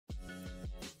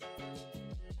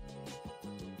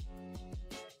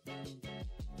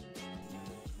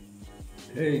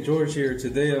Hey, George here.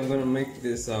 Today I'm gonna make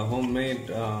this homemade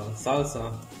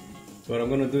salsa, but I'm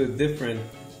gonna do it different.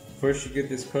 First, you get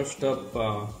this crushed up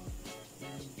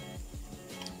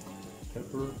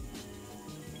pepper,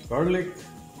 garlic.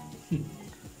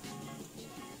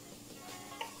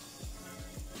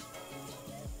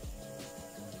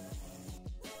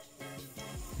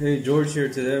 Hey, George here.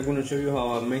 Today I'm gonna show you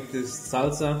how I make this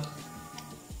salsa.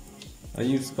 I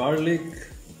use garlic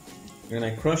and I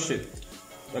crush it.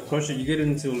 You get it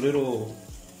into a little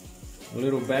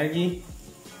baggie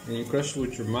and you crush it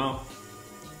with your mouth.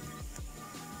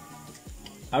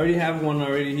 I already have one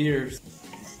already here.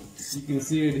 You can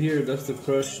see it here, that's the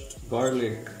crushed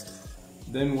garlic.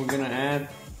 Then we're gonna add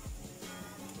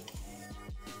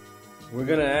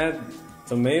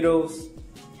tomatoes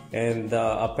and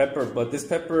a pepper, but this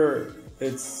pepper,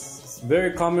 it's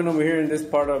very common over here in this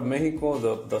part of Mexico,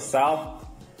 the south,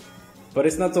 but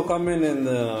it's not so common in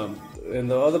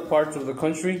the other parts of the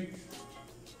country.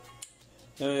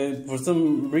 And for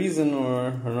some reason or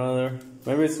another,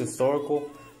 maybe it's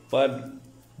historical, but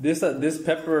this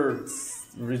pepper,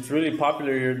 it's really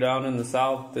popular here down in the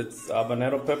south. It's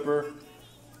habanero pepper,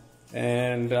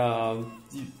 and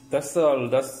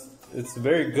it's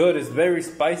very good. It's very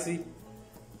spicy,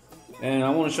 and I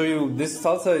want to show you this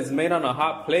salsa is made on a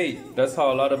hot plate. That's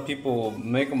how a lot of people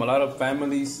make them. A lot of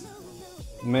families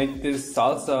make this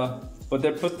salsa, but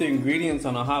they put the ingredients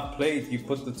on a hot plate. You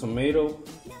put the tomato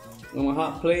on a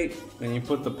hot plate, and you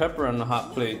put the pepper on a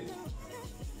hot plate.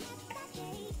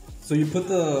 So you put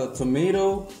the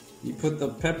tomato, you put the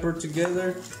pepper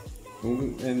together,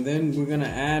 and then we're gonna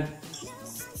add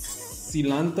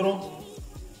cilantro.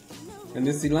 And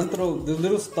the cilantro, the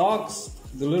little stalks,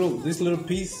 the little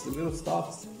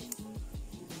stalks,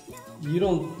 you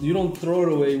don't throw it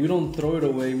away. We don't throw it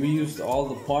away. We use all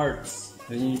the parts.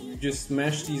 And you just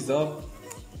smash these up.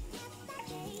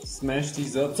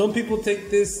 Some people take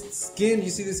this skin, you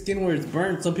see the skin where it's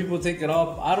burnt. Some people take it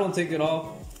off. I don't take it off.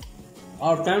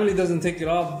 Our family doesn't take it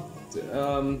off.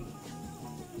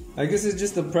 I guess it's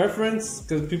just a preference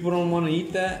because people don't want to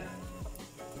eat that.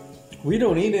 We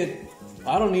don't eat it.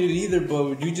 I don't eat it either,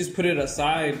 but you just put it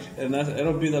aside and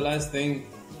it'll be the last thing.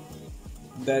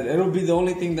 It'll be the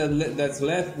only thing that's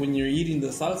left when you're eating the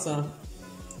salsa.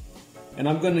 And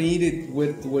I'm gonna eat it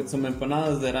with some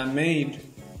empanadas that I made.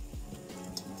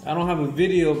 I don't have a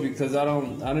video because I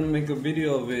didn't make a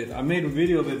video of it. I made a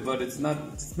video of it, but it's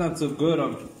not so good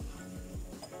on me.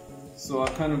 So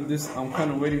I'm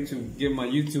kind of waiting to get my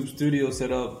YouTube studio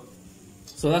set up.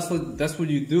 So that's what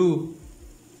you do.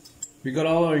 We got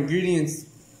all our ingredients.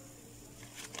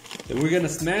 And we're gonna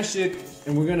smash it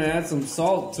and we're gonna add some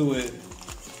salt to it.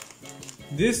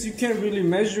 This you can't really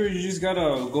measure, you just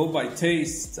gotta go by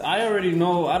taste. I already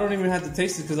know, I don't even have to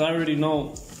taste it because I already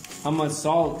know how much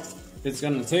salt it's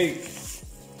gonna take.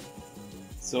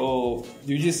 So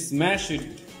you just smash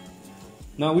it.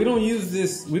 Now we don't use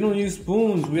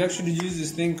spoons, we actually use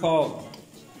this thing called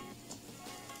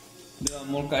the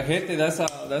molcajete.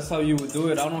 That's how you would do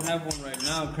it. I don't have one right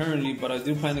now currently, but I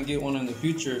do plan to get one in the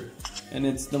future. And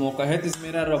the molcajete is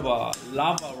made out of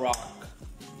lava rock.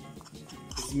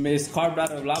 It's carved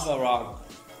out of lava rock.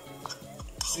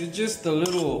 It's just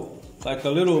like a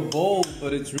little bowl,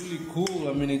 but it's really cool.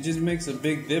 I mean, it just makes a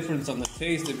big difference on the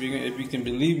taste if you can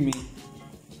believe me.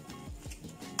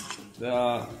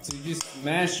 So you just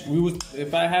smash.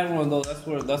 If I had one though, that's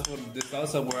what this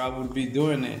salsa where I would be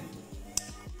doing it.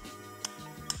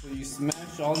 So you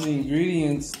smash all the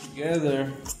ingredients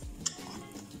together,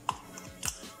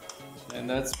 and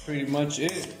that's pretty much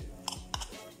it.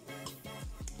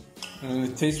 And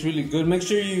it tastes really good. Make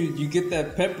sure you get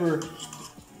that pepper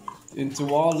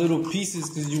into all little pieces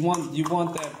because you want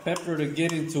that pepper to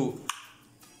get into,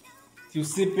 to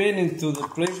sip into the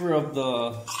flavor of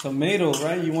the tomato,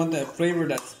 right? You want that flavor,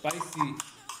 that spicy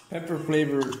pepper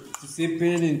flavor to sip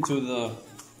into the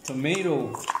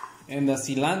tomato and the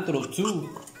cilantro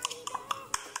too.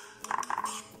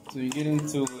 So you get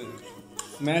into it,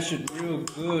 smash it real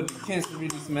good. You can't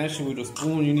really smash it with a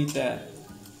spoon. You need that.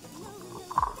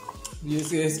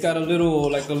 It's got a little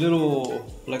rock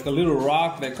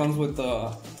that comes with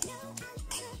the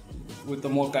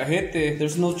molcajete.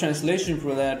 There's no translation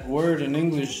for that word in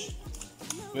English,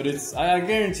 but I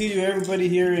guarantee you everybody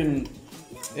here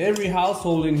every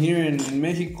household in here in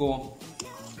Mexico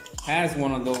has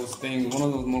one of those things, one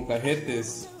of those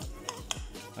molcajetes.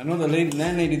 I know that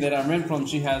lady that I rent from,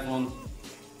 she has one.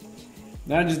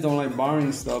 I just don't like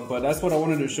borrowing stuff, but that's what I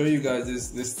wanted to show you guys,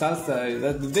 this salsa.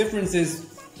 The difference is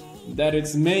that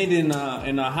it's made in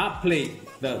a hot plate.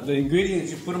 The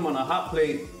ingredients, you put them on a hot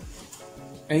plate,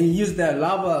 and you use that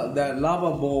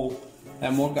lava bowl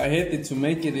that molcajete to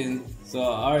make it in. So,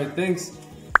 alright, thanks.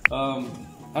 I'll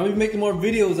be making more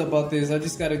videos about this. I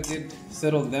just gotta get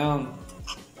settled down.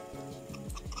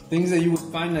 Things that you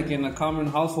would find like in a common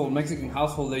household, Mexican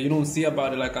household, that you don't see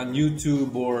about it like on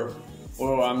YouTube or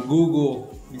on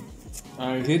Google.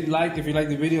 Hit like if you like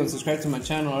the video and subscribe to my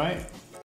channel, alright?